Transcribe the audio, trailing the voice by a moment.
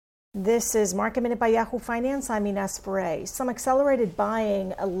This is Market Minute by Yahoo Finance. I'm Ines Ferre. Some accelerated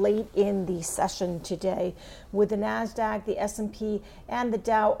buying late in the session today, with the NASDAQ, the S&P, and the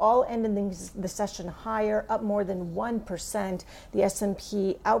Dow all ending the session higher, up more than 1%. The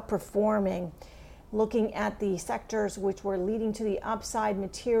S&P outperforming. Looking at the sectors which were leading to the upside,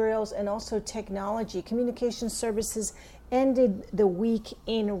 materials and also technology. Communication services ended the week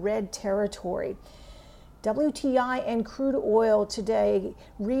in red territory. WTI and crude oil today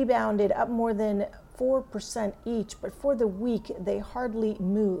rebounded up more than 4% each, but for the week they hardly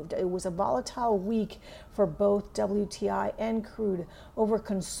moved. It was a volatile week for both WTI and crude over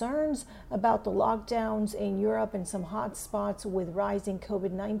concerns about the lockdowns in Europe and some hot spots with rising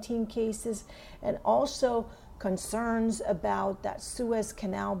COVID-19 cases, and also concerns about that Suez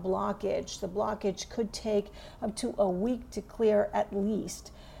Canal blockage. The blockage could take up to a week to clear at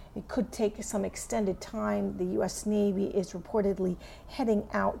least. It could take some extended time. The U.S. Navy is reportedly heading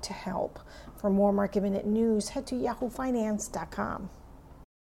out to help. For more Market Minute news, head to yahoofinance.com.